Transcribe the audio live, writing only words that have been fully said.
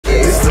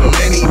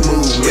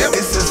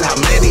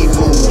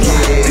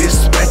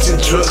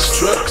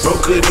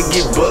broker to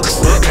get bucks.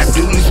 Got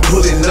dudes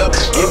pulling up,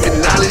 giving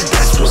knowledge,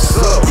 that's what's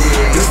up.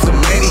 This the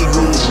many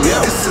move,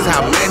 this is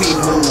how many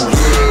move.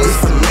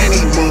 This the many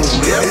move,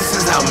 this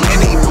is how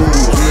many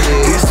move.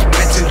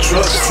 Dispatching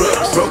trucks,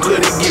 broker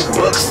to get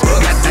bucks.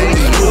 Got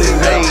dudes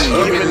pulling up,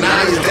 giving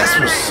knowledge, that's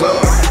what's up.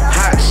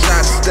 Hot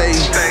shots stay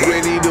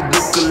ready to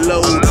book a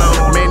load.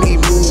 Many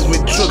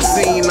movement trucks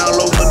seen all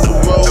over the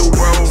road.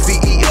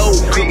 CEO,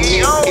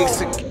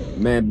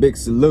 man, big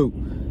salute.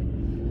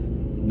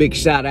 Big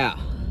shout out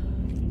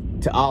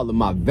to all of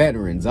my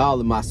veterans, all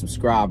of my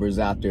subscribers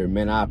out there,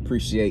 man. I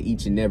appreciate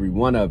each and every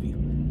one of you.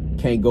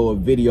 Can't go a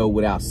video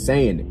without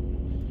saying it.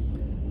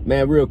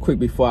 Man, real quick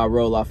before I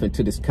roll off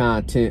into this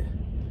content,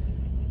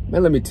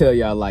 man, let me tell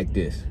y'all like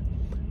this.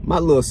 My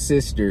little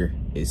sister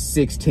is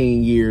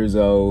 16 years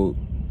old.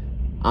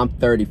 I'm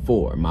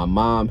 34. My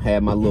mom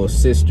had my little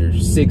sister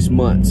 6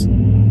 months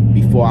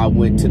before I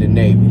went to the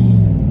Navy,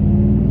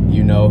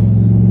 you know?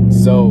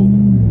 So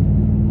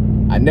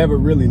I never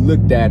really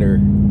looked at her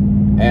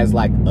as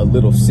like a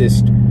little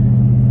sister,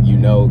 you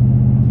know,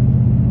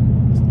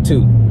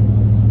 too.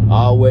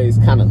 I always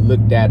kind of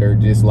looked at her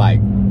just like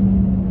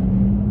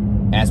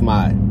as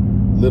my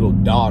little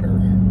daughter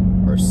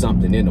or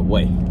something in a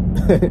way,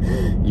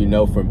 you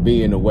know, from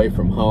being away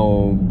from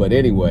home. But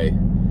anyway,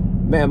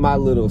 man, my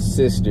little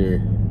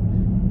sister,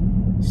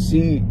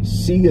 she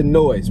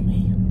annoys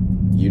me,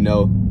 you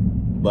know,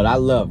 but I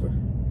love her.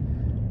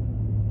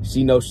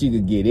 She knows she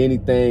could get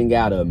anything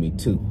out of me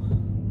too.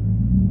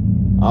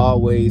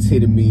 Always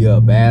hitting me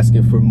up,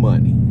 asking for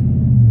money.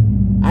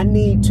 I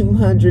need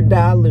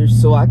 $200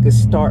 so I could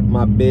start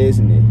my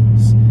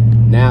business.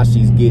 Now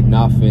she's getting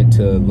off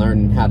into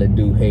learning how to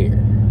do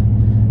hair.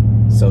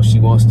 So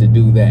she wants to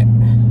do that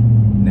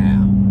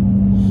now.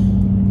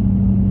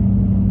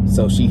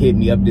 So she hit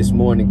me up this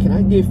morning. Can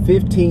I get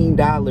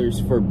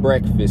 $15 for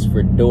breakfast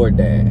for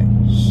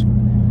DoorDash?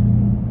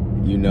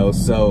 You know,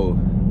 so,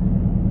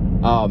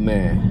 oh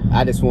man,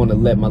 I just want to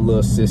let my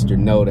little sister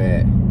know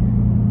that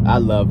I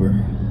love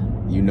her.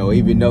 You know,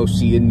 even though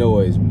she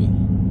annoys me,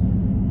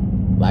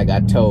 like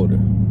I told her.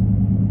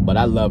 But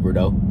I love her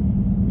though.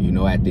 You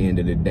know, at the end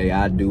of the day,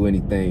 I'd do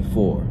anything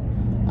for her.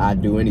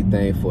 I'd do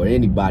anything for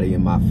anybody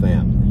in my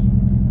family.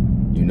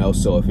 You know,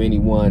 so if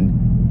anyone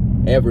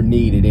ever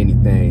needed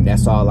anything,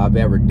 that's all I've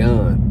ever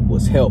done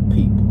was help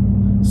people.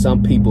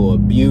 Some people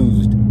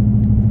abused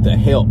the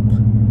help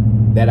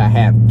that I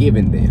have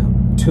given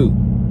them too.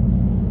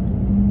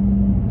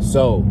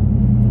 So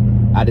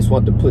I just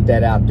want to put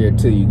that out there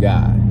to you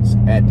guys.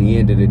 At the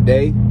end of the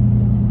day,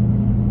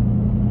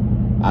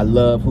 I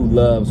love who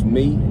loves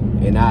me,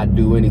 and I'd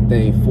do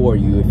anything for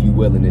you if you're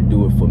willing to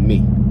do it for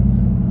me.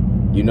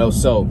 You know,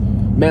 so,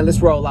 man,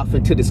 let's roll off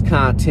into this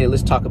content.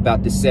 Let's talk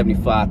about this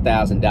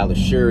 $75,000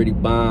 surety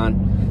bond.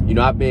 You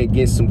know, I've been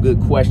getting some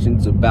good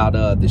questions about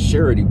the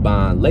surety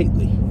bond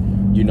lately,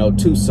 you know,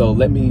 too. So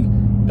let me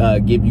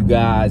give you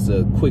guys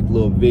a quick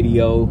little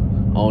video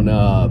on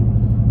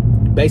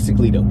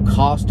basically the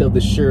cost of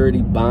the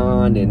surety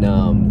bond, and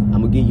I'm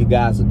gonna give you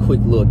guys a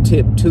quick little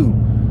tip too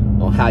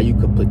on how you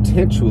could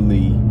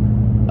potentially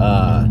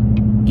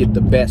get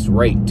the best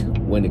rate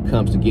when it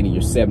comes to getting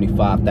your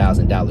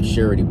 $75,000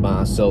 surety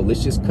bond. So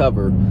let's just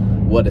cover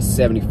what a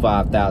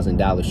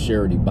 $75,000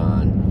 surety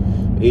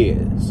bond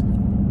is.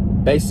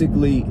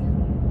 Basically,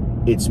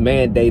 it's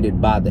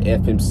mandated by the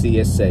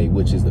FMCSA,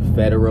 which is the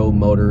Federal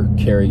Motor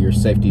Carrier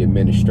Safety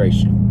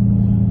Administration.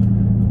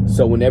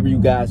 So whenever you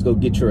guys go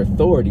get your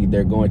authority,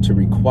 they're going to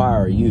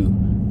require you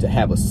to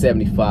have a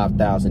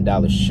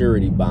 $75,000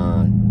 surety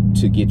bond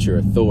to get your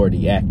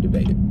authority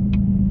activated.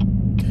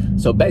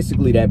 So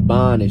basically that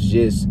bond is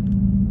just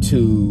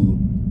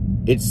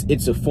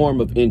it's a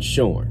form of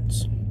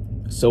insurance.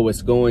 So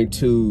it's going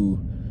to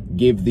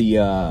give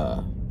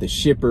the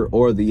shipper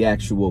or the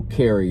actual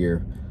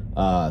carrier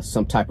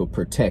some type of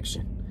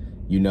protection,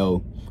 you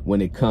know,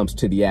 when it comes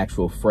to the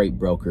actual freight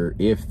broker,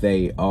 if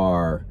they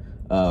are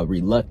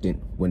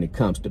reluctant when it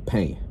comes to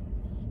paying,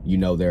 you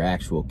know, their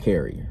actual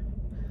carrier.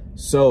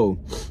 So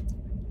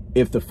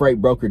if the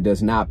freight broker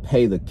does not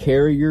pay the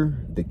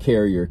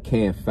carrier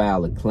can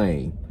file a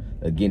claim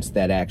against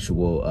that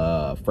actual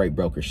freight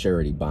broker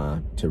surety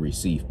bond to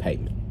receive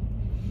payment.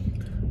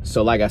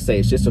 So like I say,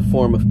 it's just a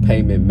form of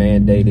payment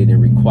mandated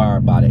and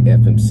required by the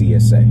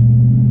FMCSA,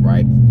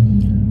 right?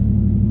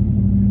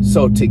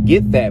 So to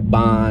get that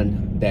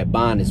bond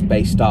is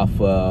based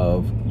off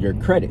of your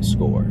credit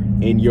score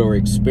and your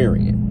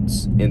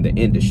experience in the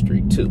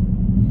industry too.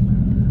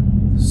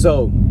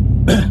 So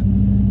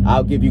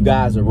I'll give you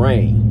guys a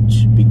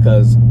range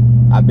because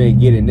I've been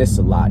getting this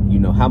a lot. You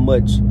know, how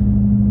much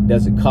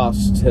does it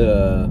cost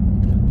to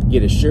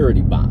get a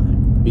surety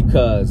bond?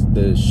 Because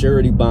the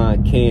surety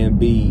bond can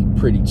be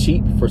pretty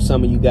cheap for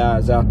some of you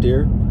guys out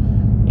there,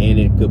 and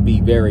it could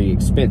be very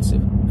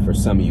expensive for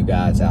some of you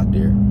guys out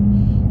there.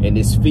 And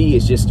this fee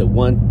is just a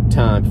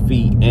one-time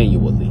fee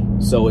annually.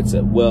 So it's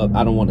a, well,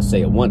 I don't want to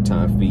say a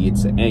one-time fee,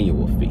 it's an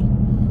annual fee.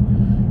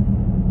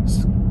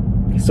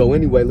 So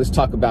anyway, let's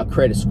talk about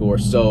credit score.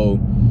 So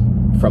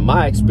from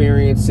my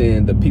experience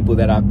and the people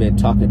that I've been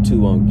talking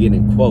to on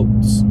getting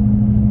quotes,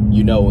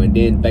 you know, and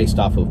then based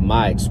off of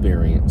my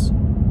experience,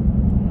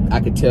 I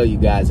could tell you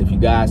guys, if you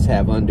guys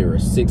have under a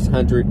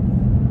 600,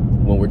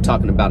 when we're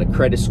talking about a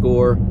credit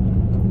score,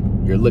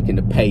 you're looking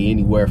to pay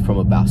anywhere from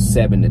about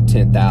 $7,000 to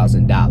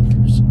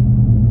 $10,000.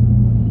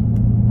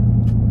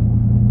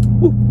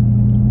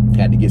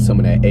 Had to get some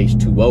of that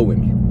H2O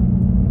in me.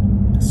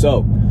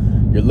 So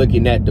you're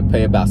looking at to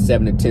pay about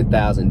 $7,000 to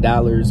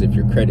 $10,000 if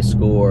your credit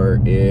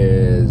score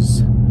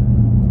is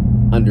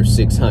under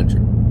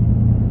 600.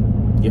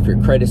 If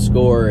your credit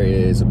score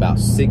is about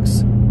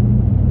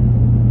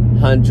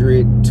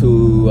 600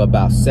 to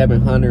about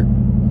 700,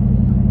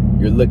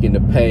 you're looking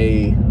to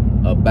pay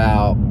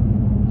about,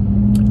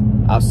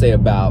 I'll say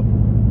about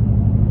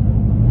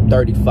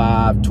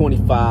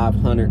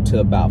 $2,500 to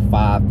about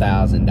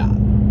 $5,000.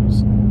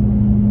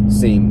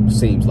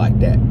 Seems like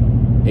that.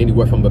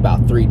 Anywhere from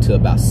about 3 to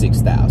about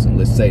 6,000.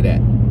 Let's say that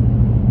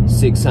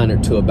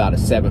 600 to about a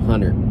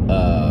 700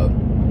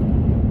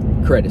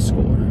 credit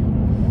score.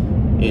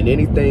 And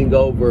anything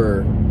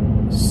over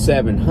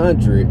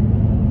 700,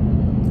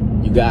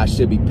 you guys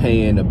should be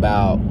paying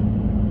about,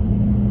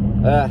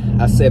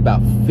 I say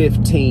about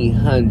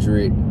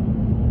 1,500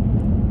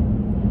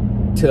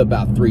 to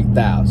about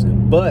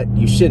 3,000. But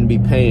you shouldn't be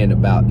paying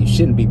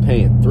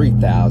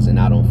 3,000,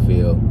 I don't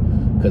feel.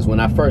 Because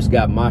when I first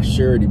got my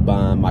surety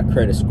bond, my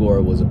credit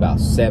score was about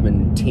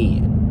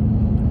 710.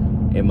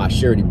 And my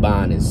surety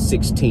bond is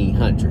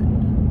 1,600,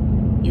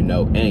 you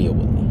know,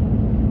 annually.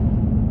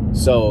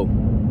 So,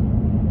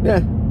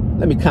 yeah,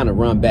 let me kind of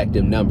run back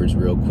them numbers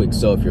real quick.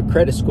 So if your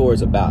credit score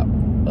is about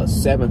a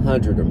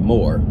 700 or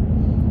more,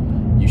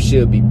 you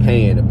should be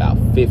paying about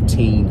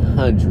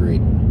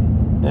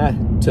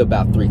 $1,500 to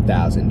about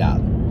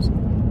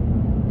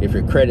 $3,000. If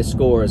your credit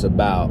score is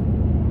about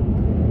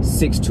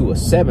 6 to a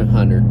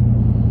 700,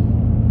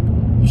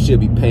 you should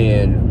be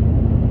paying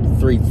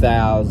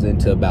 $3,000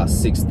 to about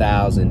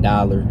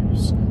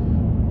 $6,000.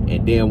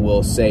 And then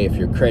we'll say if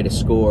your credit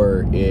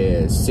score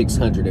is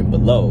 600 and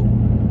below,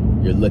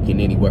 you're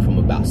looking anywhere from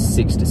about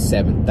 6,000 to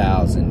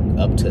 7,000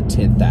 up to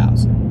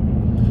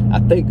 10,000. I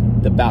think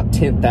about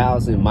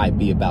 10,000 might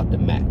be about the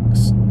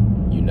max,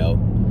 you know,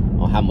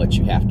 on how much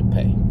you have to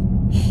pay.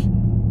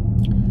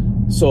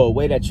 So a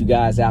way that you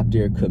guys out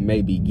there could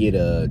maybe get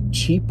a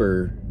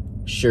cheaper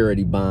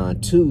surety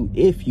bond too,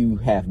 if you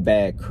have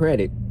bad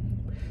credit,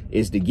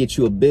 is to get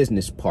you a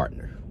business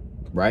partner,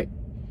 right?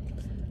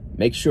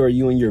 Make sure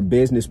you and your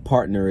business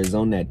partner is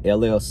on that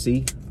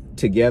LLC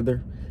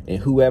together, and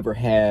whoever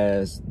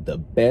has the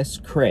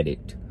best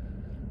credit,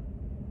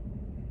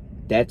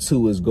 that's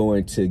who is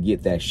going to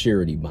get that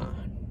surety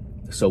bond.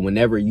 So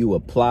whenever you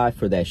apply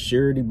for that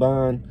surety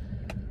bond,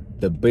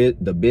 the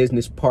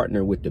business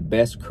partner with the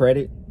best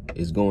credit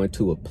is going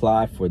to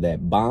apply for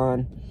that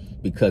bond,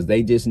 because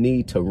they just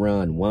need to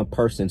run one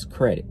person's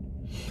credit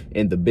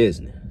in the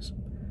business.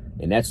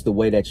 And that's the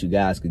way that you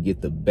guys could get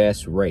the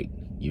best rate,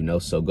 you know.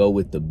 So go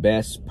with the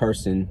best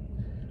person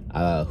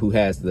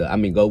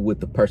go with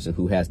the person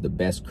who has the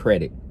best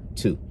credit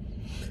too.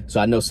 So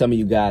I know some of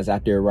you guys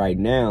out there right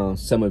now,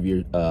 some of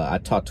you, I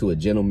talked to a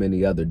gentleman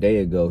the other day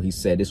ago. He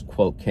said his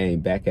quote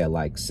came back at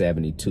like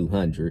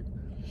 7,200.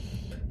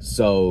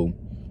 So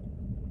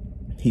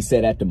he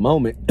said at the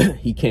moment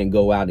he can't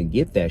go out and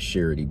get that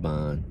surety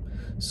bond.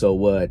 So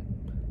what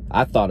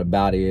I thought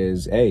about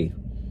is, hey,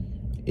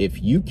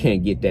 if you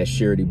can't get that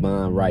surety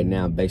bond right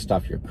now based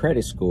off your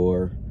credit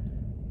score,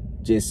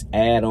 just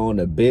add on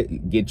a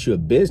bit, get you a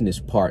business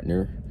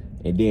partner,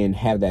 and then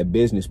have that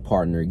business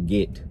partner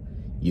get,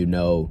 you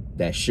know,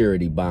 that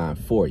surety bond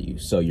for you.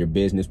 So your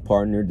business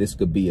partner, this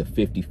could be a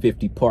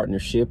 50-50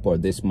 partnership, or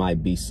this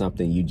might be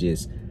something you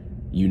just,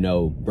 you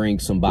know, bring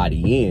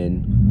somebody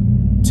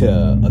in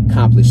to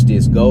accomplish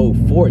this goal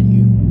for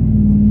you,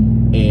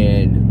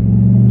 and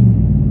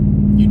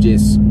you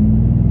just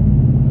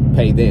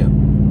pay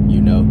them, you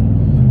know,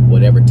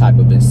 whatever type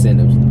of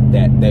incentives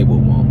that they will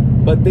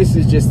want. But this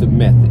is just a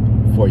method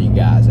for you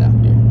guys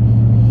out there.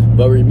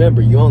 But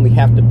remember, you only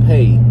have to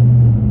pay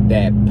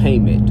that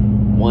payment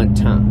one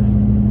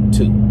time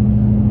too,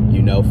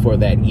 you know, for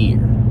that year.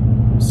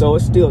 So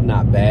it's still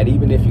not bad.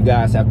 Even if you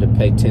guys have to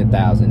pay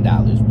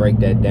 $10,000, break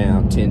that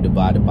down, 10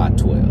 divided by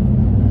 12.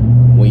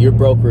 When you're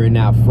brokering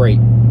out freight,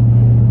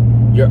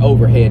 your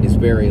overhead is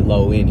very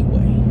low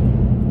anyway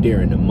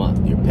during the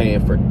month. You're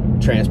paying for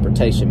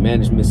transportation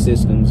management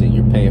systems, and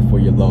you're paying for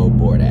your load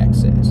board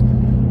access,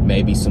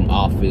 maybe some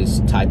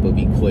office type of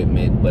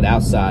equipment. But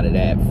outside of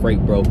that,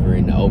 freight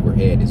brokering, the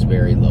overhead is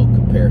very low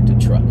compared to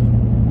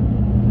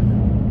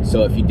trucking.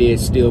 So if you did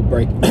still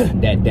break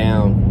that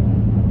down,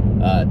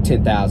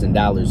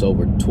 $10,000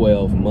 over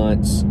 12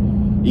 months,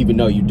 even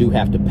though you do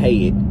have to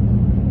pay it,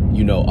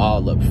 you know,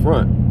 all up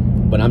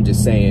front. But I'm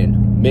just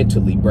saying,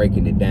 mentally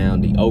breaking it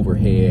down, the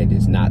overhead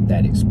is not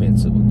that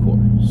expensive, of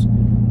course,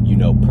 you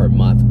know, per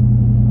month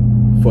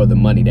for the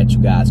money that you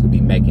guys could be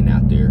making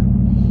out there.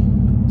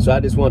 So I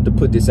just wanted to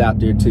put this out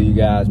there to you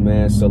guys,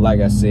 man. So like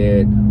I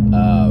said,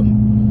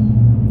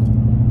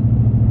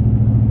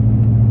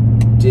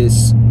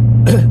 just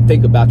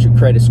think about your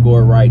credit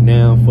score right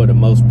now. For the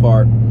most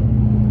part,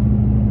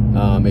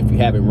 If you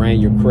haven't ran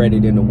your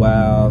credit in a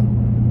while,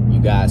 you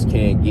guys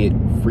can get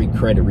free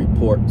credit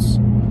reports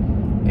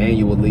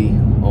annually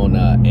on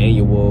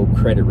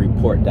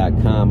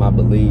annualcreditreport.com, I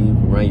believe.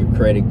 Run your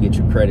credit, get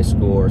your credit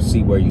score,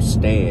 see where you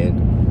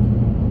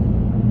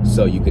stand,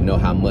 so you can know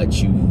how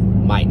much you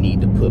might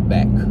need to put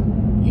back,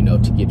 you know,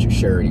 to get your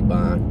surety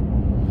bond.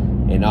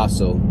 And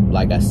also,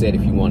 like I said,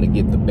 if you want to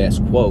get the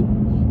best quote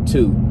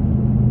too,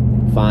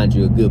 find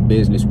you a good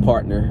business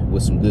partner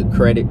with some good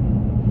credit,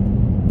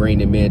 bring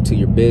them into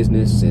your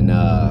business, and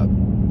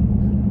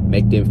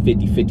make them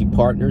 50-50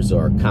 partners,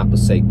 or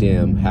compensate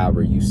them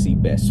however you see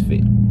best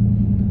fit.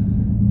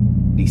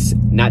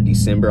 Not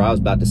December, I was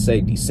about to say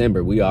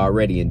December. We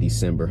already in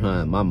December,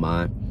 huh, in my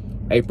mind.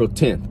 April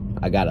 10th,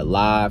 I got a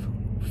live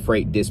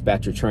freight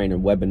dispatcher trainer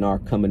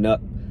webinar coming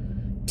up.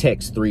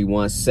 Text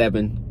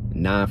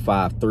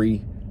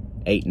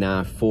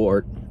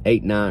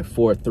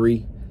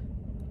 317-953-8943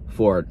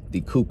 for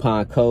the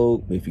coupon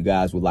code if you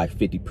guys would like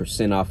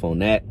 50% off on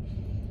that.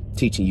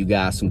 Teaching you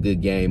guys some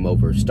good game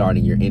over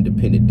starting your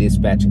independent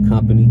dispatching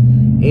company.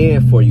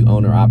 And for you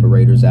owner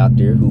operators out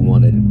there who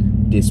want to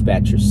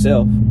dispatch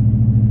yourself,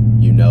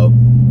 you know,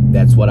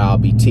 that's what I'll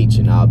be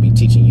teaching. I'll be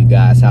teaching you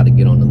guys how to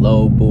get on the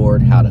load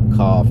board, how to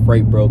call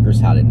freight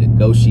brokers, how to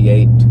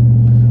negotiate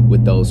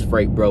with those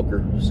freight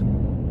brokers,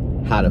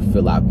 how to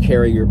fill out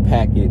carrier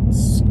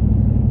packets,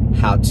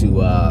 how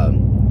to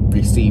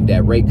receive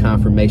that rate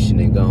confirmation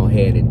and go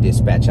ahead and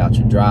dispatch out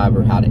your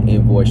driver, how to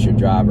invoice your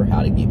driver,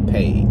 how to get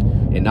paid,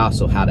 and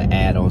also how to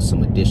add on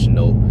some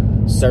additional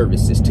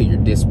services to your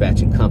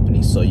dispatching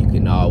company, so you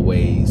can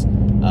always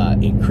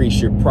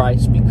increase your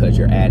price because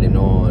you're adding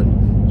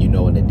on, you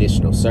know, an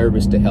additional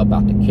service to help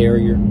out the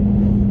carrier.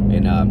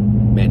 And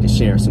man, just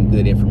sharing some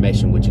good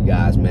information with you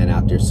guys, man,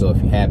 out there. So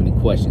if you have any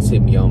questions,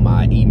 hit me on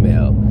my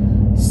email,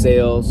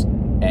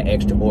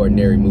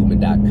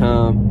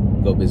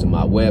 sales@extraordinarymovement.com. Go visit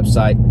my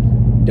website,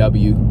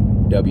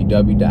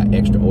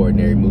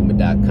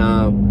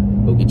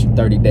 www.extraordinarymovement.com. Go get your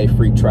 30-day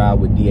free trial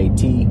with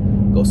DAT.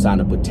 Go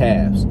sign up with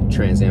TAFS,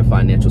 Trans Am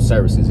Financial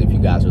Services, if you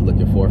guys are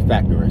looking for a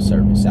factoring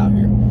service out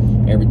here.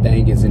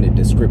 Everything is in the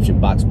description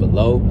box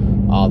below.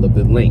 All of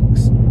the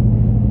links.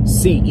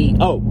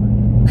 CEO,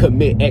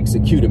 commit,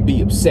 execute, and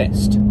be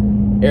obsessed.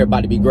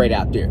 Everybody be great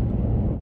out there.